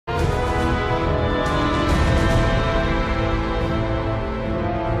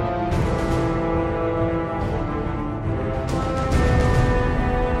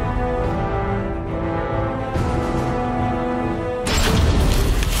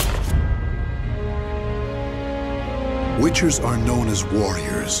Witchers are known as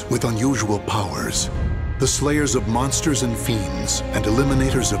warriors with unusual powers, the slayers of monsters and fiends, and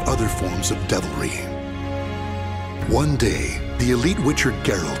eliminators of other forms of devilry. One day, the elite Witcher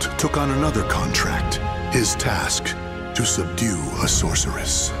Geralt took on another contract, his task to subdue a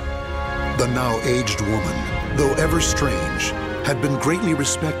sorceress. The now aged woman, though ever strange, had been greatly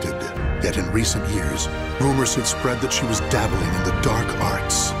respected, yet in recent years, rumors had spread that she was dabbling in the dark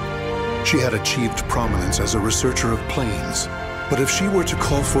arts. She had achieved prominence as a researcher of planes, but if she were to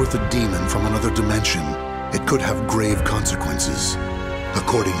call forth a demon from another dimension, it could have grave consequences.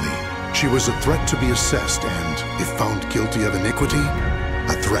 Accordingly, she was a threat to be assessed and, if found guilty of iniquity,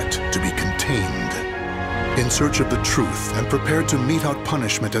 a threat to be contained. In search of the truth and prepared to mete out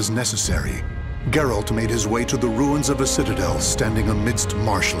punishment as necessary, Geralt made his way to the ruins of a citadel standing amidst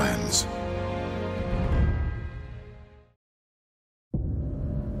marshlands.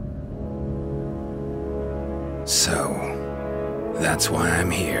 So, that's why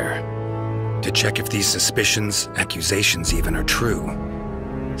I'm here. To check if these suspicions, accusations even, are true.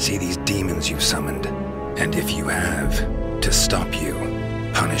 See these demons you've summoned, and if you have, to stop you,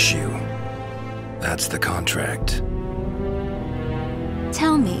 punish you. That's the contract.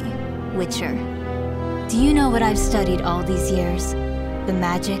 Tell me, Witcher, do you know what I've studied all these years? The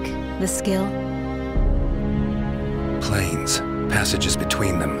magic, the skill? Planes, passages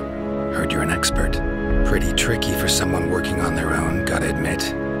between them. Heard you're an expert. Pretty tricky for someone working on their own, gotta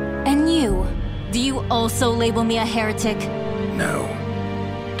admit. And you? Do you also label me a heretic? No.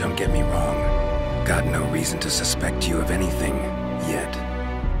 Don't get me wrong. Got no reason to suspect you of anything, yet.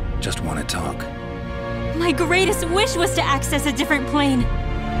 Just want to talk. My greatest wish was to access a different plane.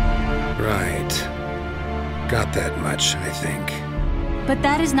 Right. Got that much, I think. But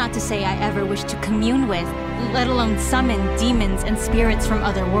that is not to say I ever wished to commune with, let alone summon demons and spirits from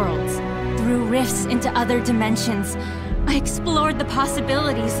other worlds. Through rifts into other dimensions, I explored the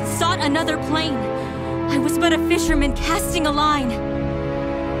possibilities, sought another plane. I was but a fisherman casting a line.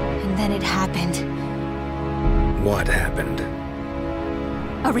 And then it happened. What happened?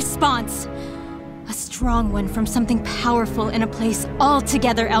 A response. A strong one from something powerful in a place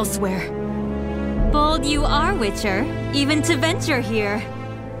altogether elsewhere. Bold you are, Witcher, even to venture here.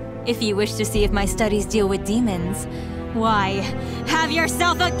 If you wish to see if my studies deal with demons, why, have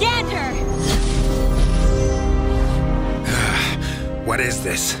yourself a gander! What is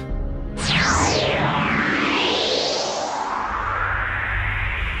this?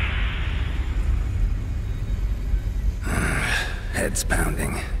 Head's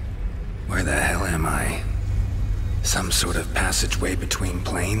pounding. Where the hell am I? Some sort of passageway between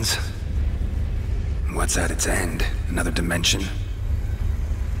planes? What's at its end? Another dimension?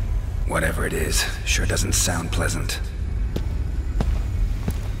 Whatever it is, sure doesn't sound pleasant.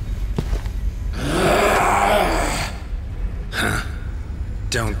 Huh.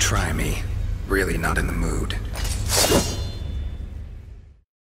 Don't try me. Really not in the mood.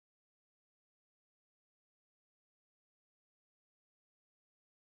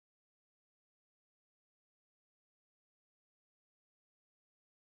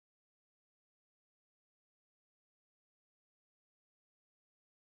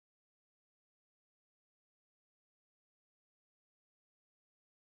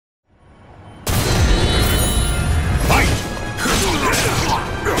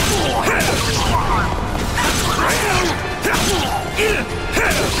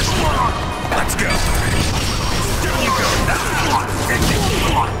 Let's go. There you go.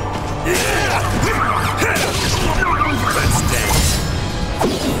 Let's dance.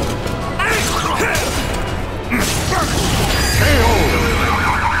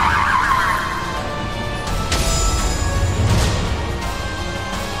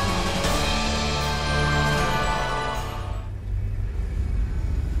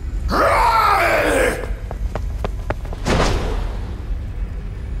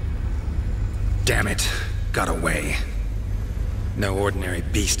 Damn it. Got away. No ordinary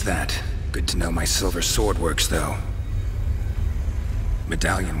beast, that. Good to know my silver sword works, though.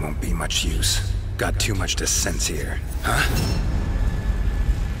 Medallion won't be much use. Got too much to sense here. Huh?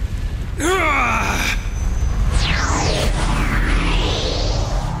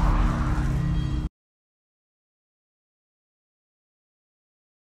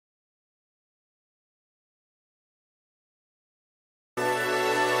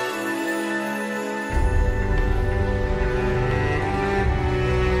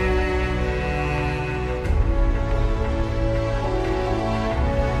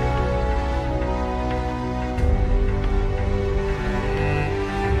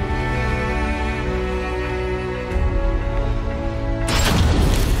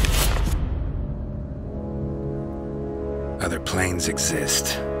 other planes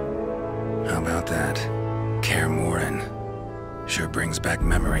exist. How about that? Kaer Morhen. Sure brings back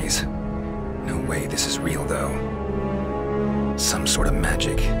memories. No way this is real, though. Some sort of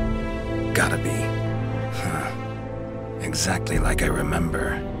magic. Gotta be. Huh. Exactly like I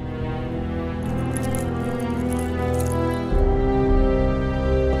remember.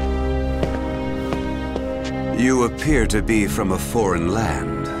 You appear to be from a foreign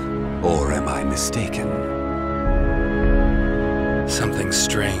land. Or am I mistaken? Something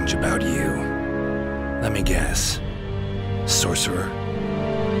strange about you. Let me guess. Sorcerer?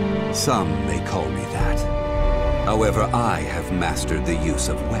 Some may call me that. However, I have mastered the use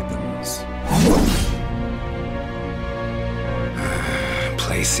of weapons.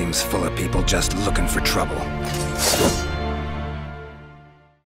 Place seems full of people just looking for trouble.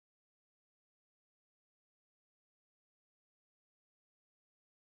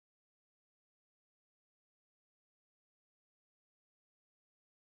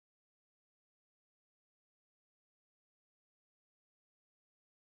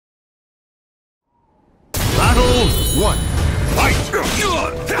 Battle 1. Fight!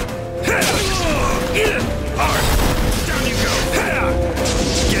 Down you go!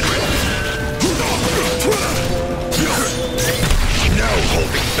 Get ready! No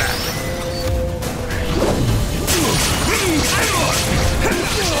holding back!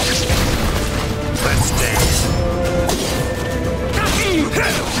 Let's dance! Feel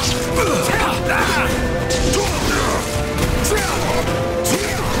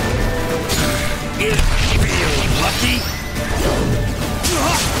lucky?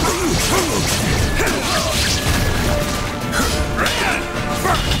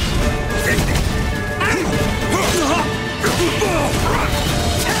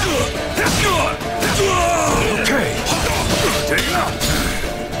 Okay. Take it out.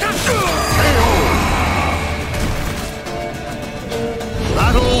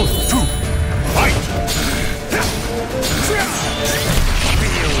 Battle 2. Fight!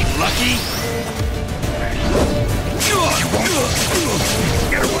 Feel lucky?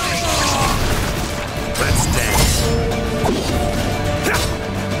 Get away! Let's dance.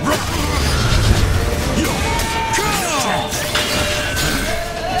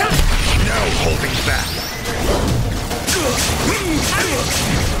 No holding back.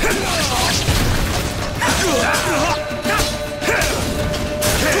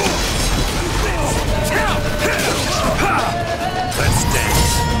 Let's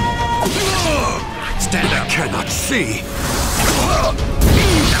dance. Stand up. Cannot see.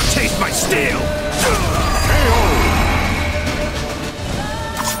 Now taste my steel!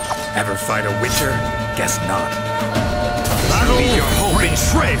 Ever fight a witcher? Guess not. Battle Your whole in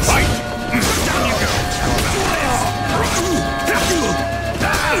shreds! Fight! Down you go!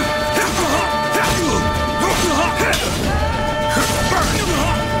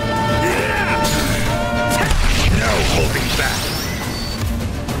 No holding back!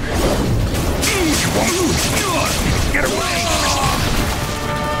 Get away!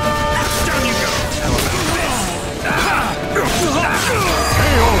 Down you go! How about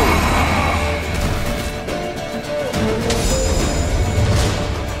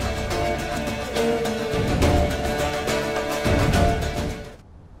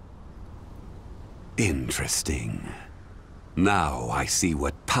Interesting. Now I see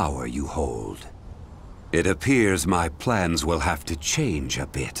what power you hold. It appears my plans will have to change a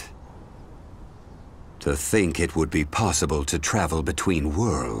bit. To think it would be possible to travel between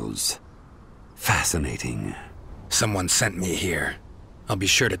worlds. Fascinating. Someone sent me here. I'll be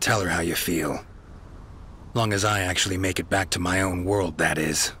sure to tell her how you feel. Long as I actually make it back to my own world, that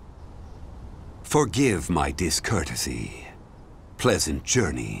is. Forgive my discourtesy. Pleasant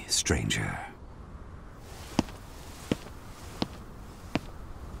journey, stranger.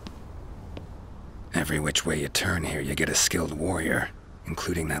 Every which way you turn here, you get a skilled warrior,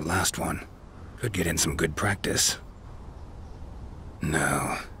 including that last one. Could get in some good practice.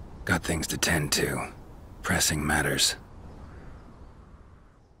 No, got things to tend to. Pressing matters.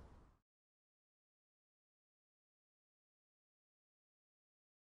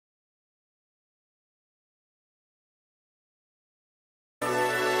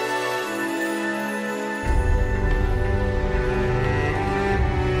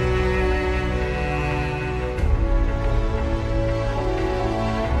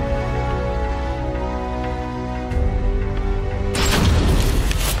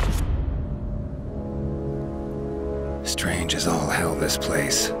 Strange as all hell, this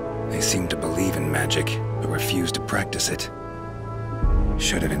place. They seem to believe in magic, but refuse to practice it.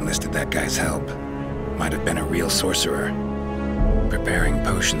 Should have enlisted that guy's help. Might have been a real sorcerer. Preparing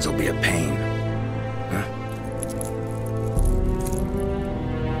potions will be a pain. Huh?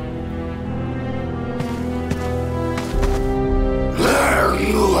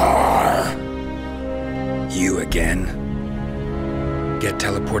 Get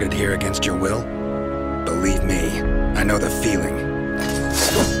teleported here against your will? Believe me, I know the feeling.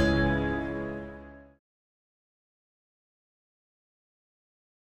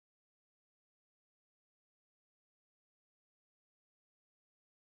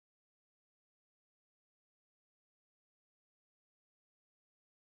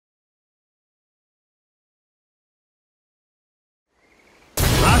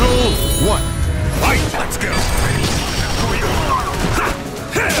 Battle 1. Fight! Let's go!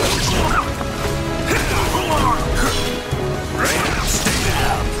 Stay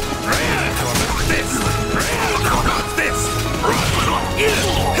down! How about this? How about this?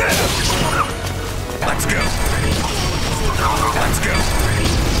 Let's go! Let's go!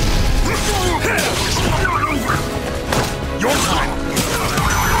 Your time!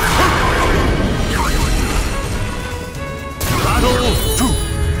 Battle 2.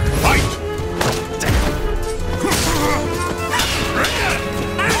 Fight!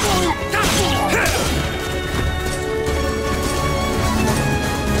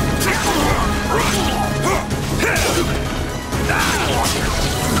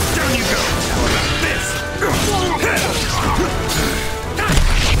 Down you go! How about this?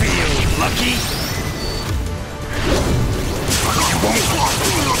 Feel lucky? You won't!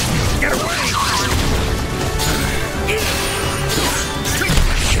 Get away!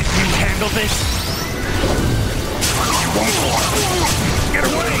 Can you handle this? You won't! Get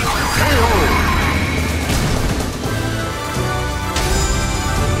away! KO!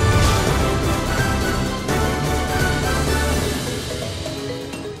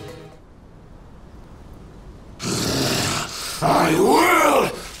 I will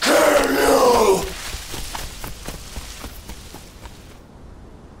kill you!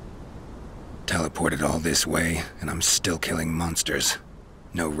 Teleported all this way, and I'm still killing monsters.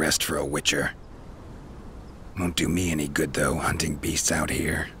 No rest for a witcher. Won't do me any good, though, hunting beasts out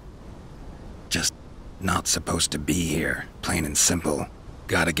here. Just not supposed to be here, plain and simple.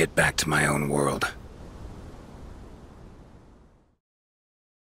 Gotta get back to my own world.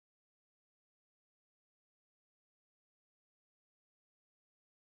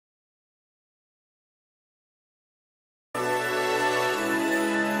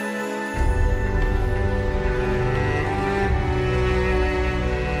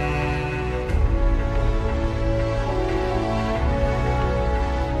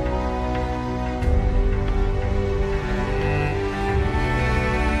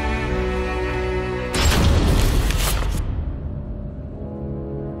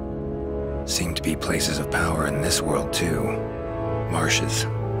 Seem to be places of power in this world, too. Marshes,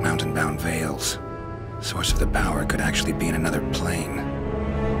 mountain-bound vales. Source of the power could actually be in another plane.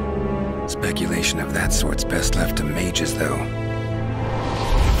 Speculation of that sort's best left to mages, though.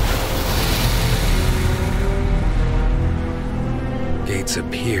 Gates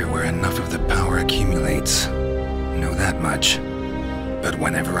appear where enough of the power accumulates. Know that much. But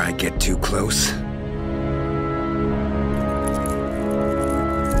whenever I get too close,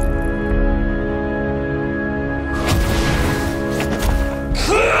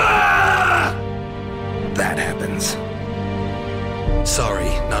 that happens. Sorry,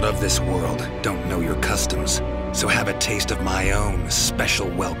 not of this world. Don't know your customs. So have a taste of my own special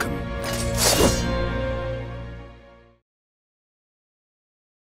welcome.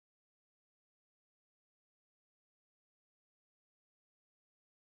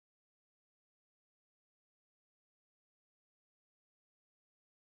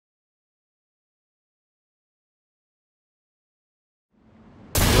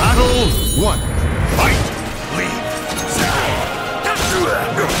 Battle 1. Fight! Leave.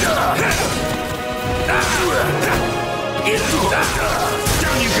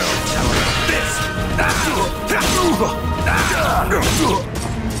 Down you go. How about this?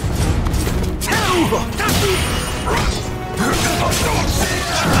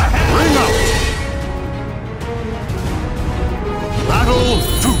 Ring out! Battle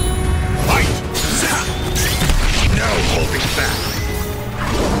 2. Fight! No holding back.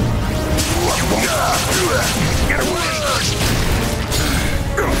 You won't get away.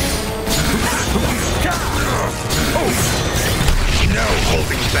 No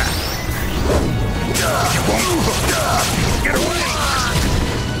holding back. You won't get away.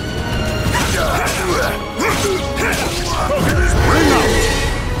 Ring out!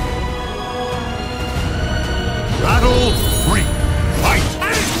 Battle 3. Fight!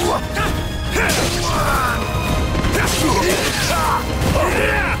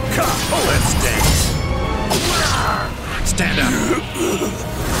 Let's dance. Stand up.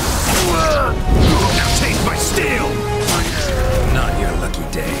 Now taste my steel. Not your lucky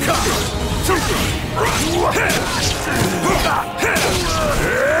day.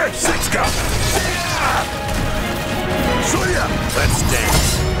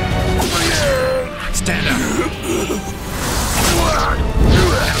 Stand up.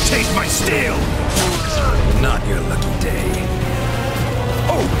 Take my steel! Not your lucky day.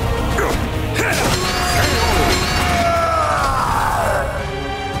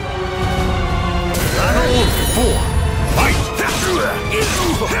 Battle 4. Fight!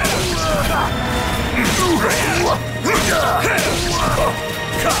 Bring out!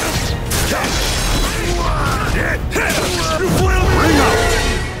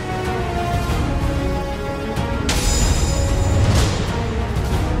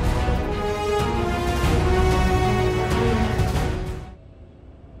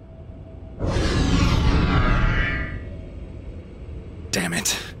 Damn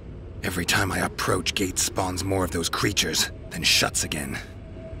it. Every time I approach, gate spawns more of those creatures, then shuts again.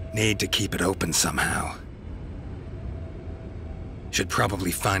 Need to keep it open somehow. Should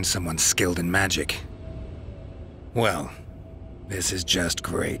probably find someone skilled in magic. Well, this is just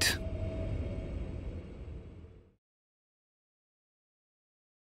great.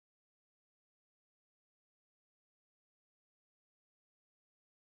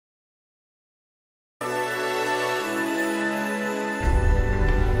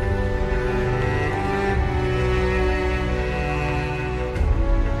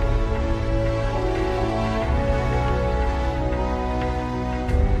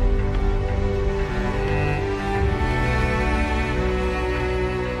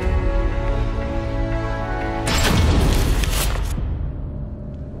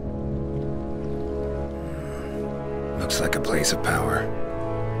 Looks like a place of power.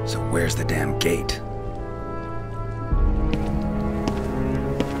 So where's the damn gate?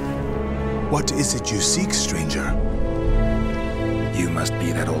 What is it you seek, stranger? You must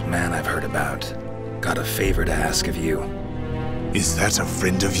be that old man I've heard about. Got a favor to ask of you. Is that a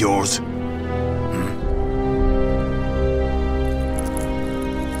friend of yours?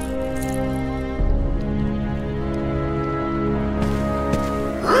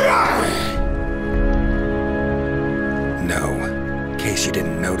 No. In case you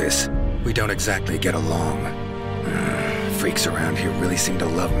didn't notice, we don't exactly get along. Freaks around here really seem to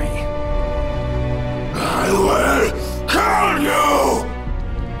love me. I will kill you!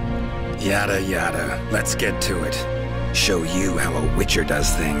 Yada yada. Let's get to it. Show you how a witcher does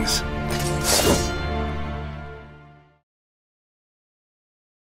things.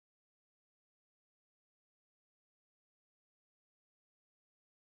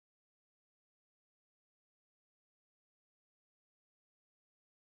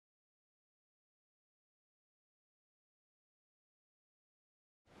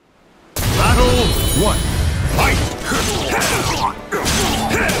 Battle 1. Fight!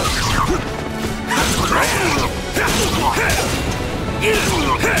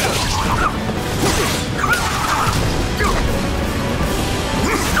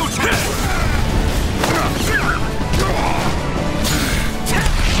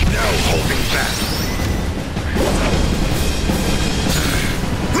 No holding back.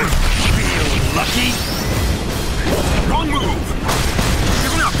 Feel lucky? Wrong move!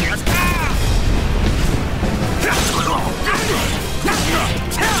 Giving up, yes!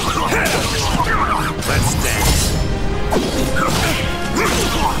 Let's dance.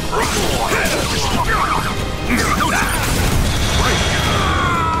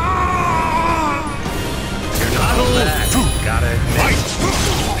 You're not all bad, gotta admit.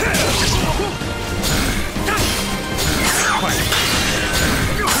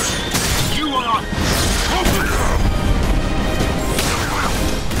 You are open!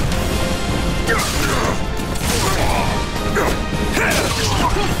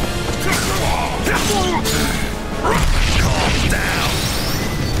 Calm down.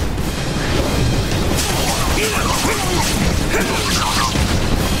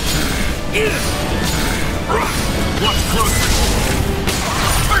 Watch closely!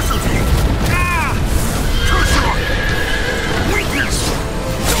 Specialty! Crucial! Weakness!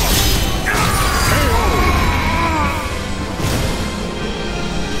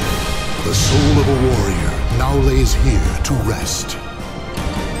 The soul of a warrior now lays here to rest.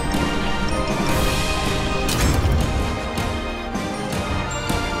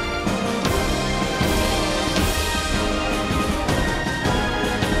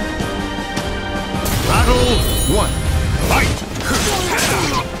 Battle 1. Fight!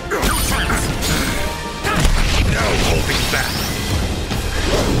 No holding back.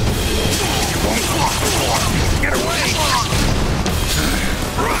 You won't get away.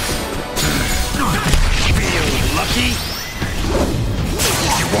 Feel lucky?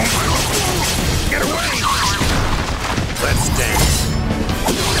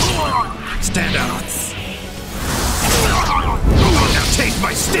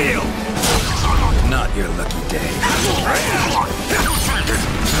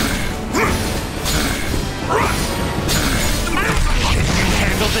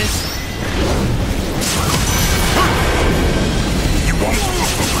 handle this? You won't.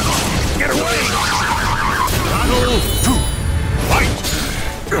 Get away! Battle 2. Fight!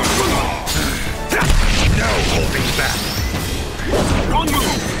 No holding back. Wrong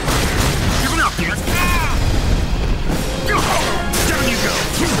move! Give it up, yes! Down you go!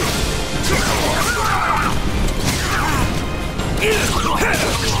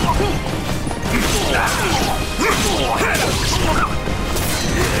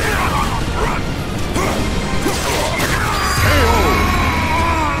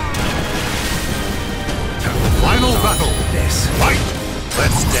 Final battle! This. Fight!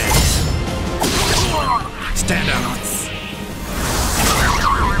 Let's dance. Stand up.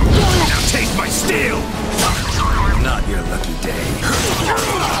 Now take my steel! Not your lucky day.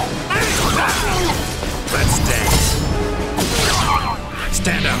 Let's dance.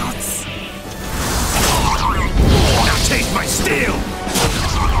 Stand up. Now take my steel!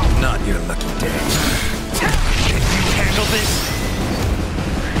 Not your lucky day. Can you handle this?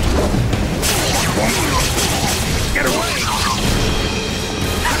 You won't. Get away!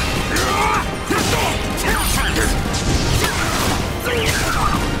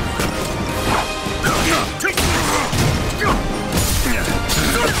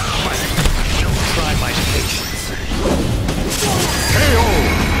 Try my patience. KO!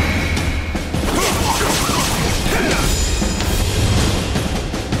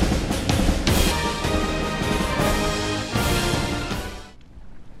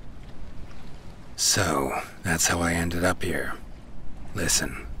 So, that's how I ended up here.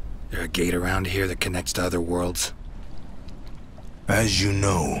 Listen, there a gate around here that connects to other worlds? As you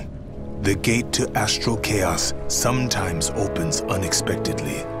know, the gate to astral chaos sometimes opens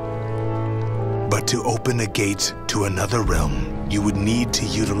unexpectedly. But to open a gate to another realm, you would need to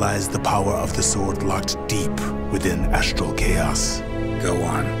utilize the power of the sword locked deep within astral chaos. Go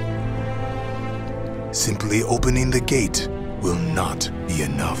on. Simply opening the gate will not be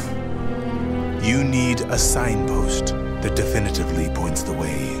enough. You need a signpost that definitively points the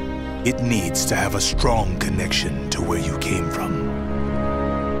way. It needs to have a strong connection to where you came from.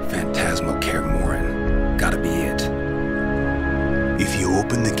 Phantasmal Kermoran. Gotta be it. If you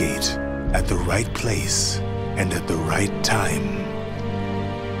open the gate at the right place and at the right time.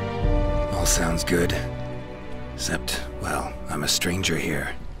 All sounds good. Except, well, I'm a stranger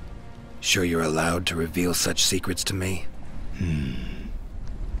here. Sure you're allowed to reveal such secrets to me?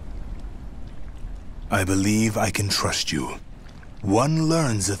 I believe I can trust you. One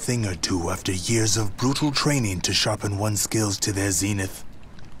learns a thing or two after years of brutal training to sharpen one's skills to their zenith.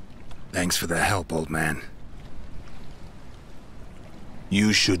 Thanks for the help, old man.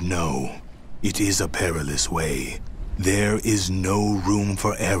 You should know, it is a perilous way. There is no room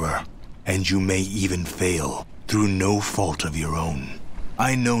for error, and you may even fail through no fault of your own.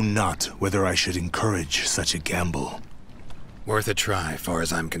 I know not whether I should encourage such a gamble. Worth a try, far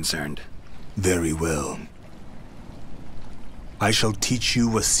as I'm concerned. Very well. I shall teach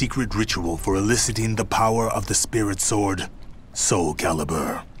you a secret ritual for eliciting the power of the spirit sword,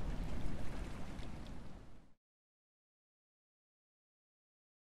 SOULCALIBUR.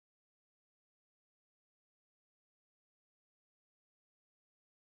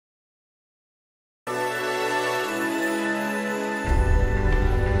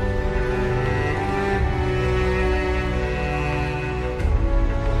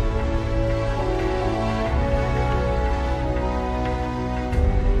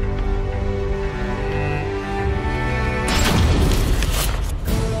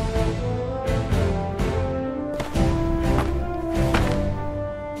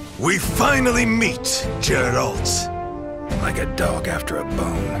 We finally meet, Geralt. Like a dog after a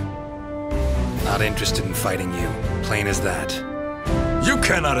bone. Not interested in fighting you, plain as that. You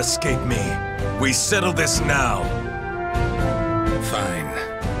cannot escape me. We settle this now.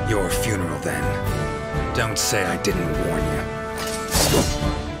 Fine. Your funeral, then. Don't say I didn't warn you.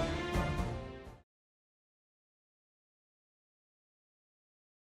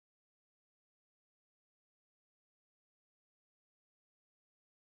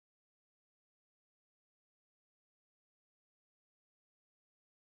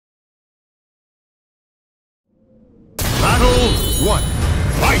 Battle 1.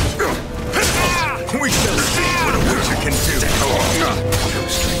 Fight! We shall see what a witcher can do. No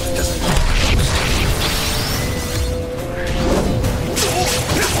strength doesn't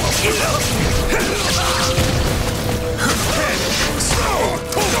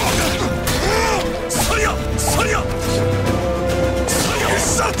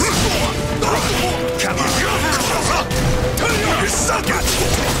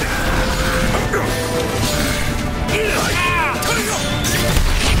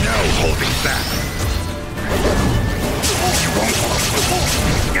back! You won't!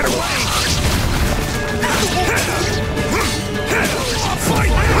 Get away!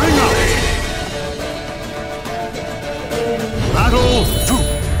 Fight! Bring up! Battle 2!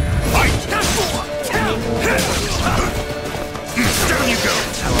 Fight! Down you go!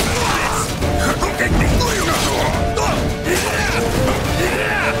 How about this? Get me!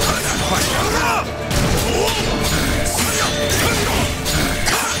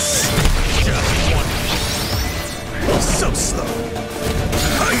 So slow.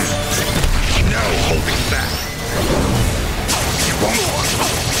 No holding back. You won't.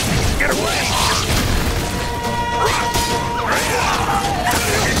 Get away.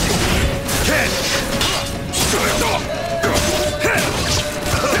 Catch.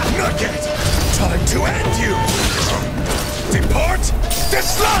 Not yet. Time to end you. Depart this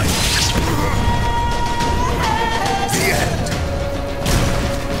life. The end.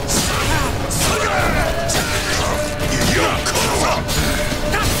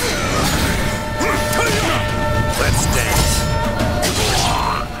 Let's dance.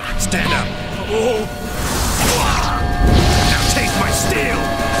 Stand up. Now taste my steel.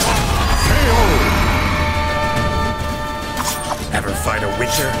 Ever fight a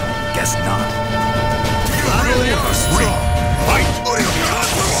witcher? Guess not. You really are strong. Fight!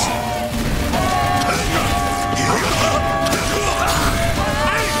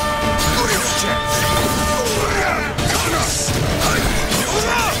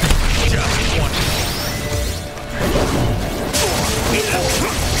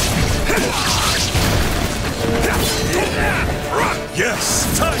 Yes,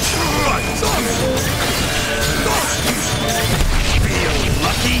 time to fight! Feel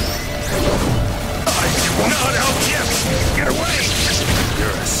lucky? You won't not out yet! Get away! You're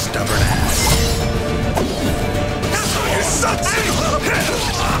a stubborn ass. You suck! Not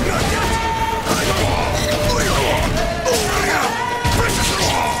yet!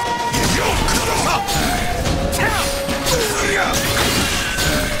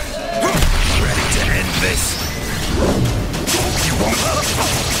 Ready to end this? You won't.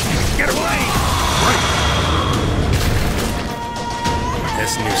 Get away! Right.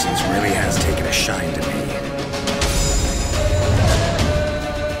 This nuisance really has taken a shine to me.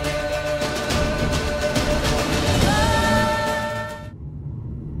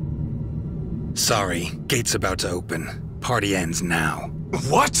 Sorry, gate's about to open. Party ends now.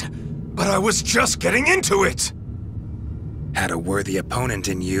 What? But I was just getting into it! Had a worthy opponent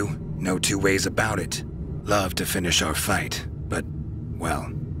in you, no two ways about it. Love to finish our fight, but, well,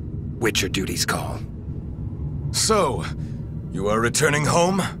 Witcher duties call. So, you are returning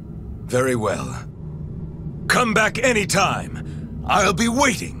home? Very well. Come back anytime. I'll be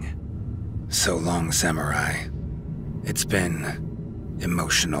waiting. So long, Samurai. It's been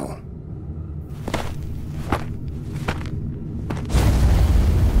emotional.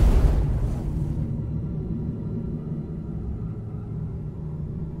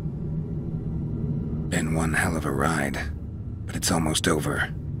 Been one hell of a ride, but it's almost over.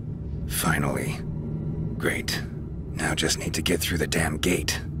 Finally. Great. Now just need to get through the damn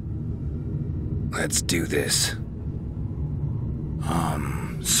gate. Let's do this.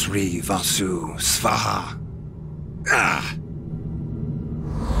 Sri Vasu Svaha. Ah!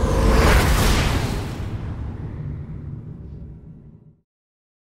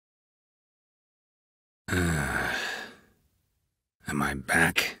 Am I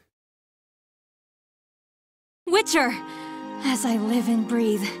back? Witcher! As I live and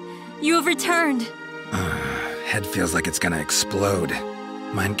breathe, you have returned! Head feels like it's gonna explode.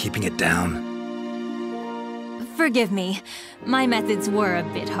 Mind keeping it down? Forgive me, my methods were a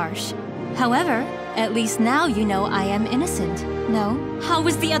bit harsh. However, at least now you know I am innocent. No? How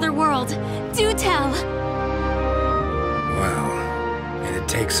was the other world? Do tell! Well, it'd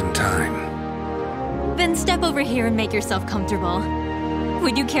take some time. Then step over here and make yourself comfortable.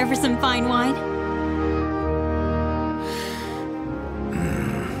 Would you care for some fine wine?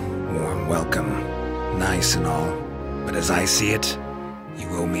 Warm welcome. Nice and all. But as I see it, you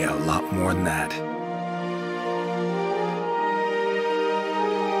owe me a lot more than that.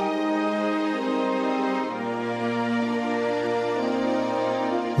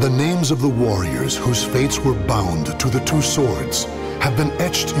 The names of the warriors whose fates were bound to the two swords have been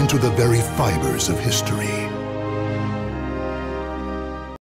etched into the very fibers of history.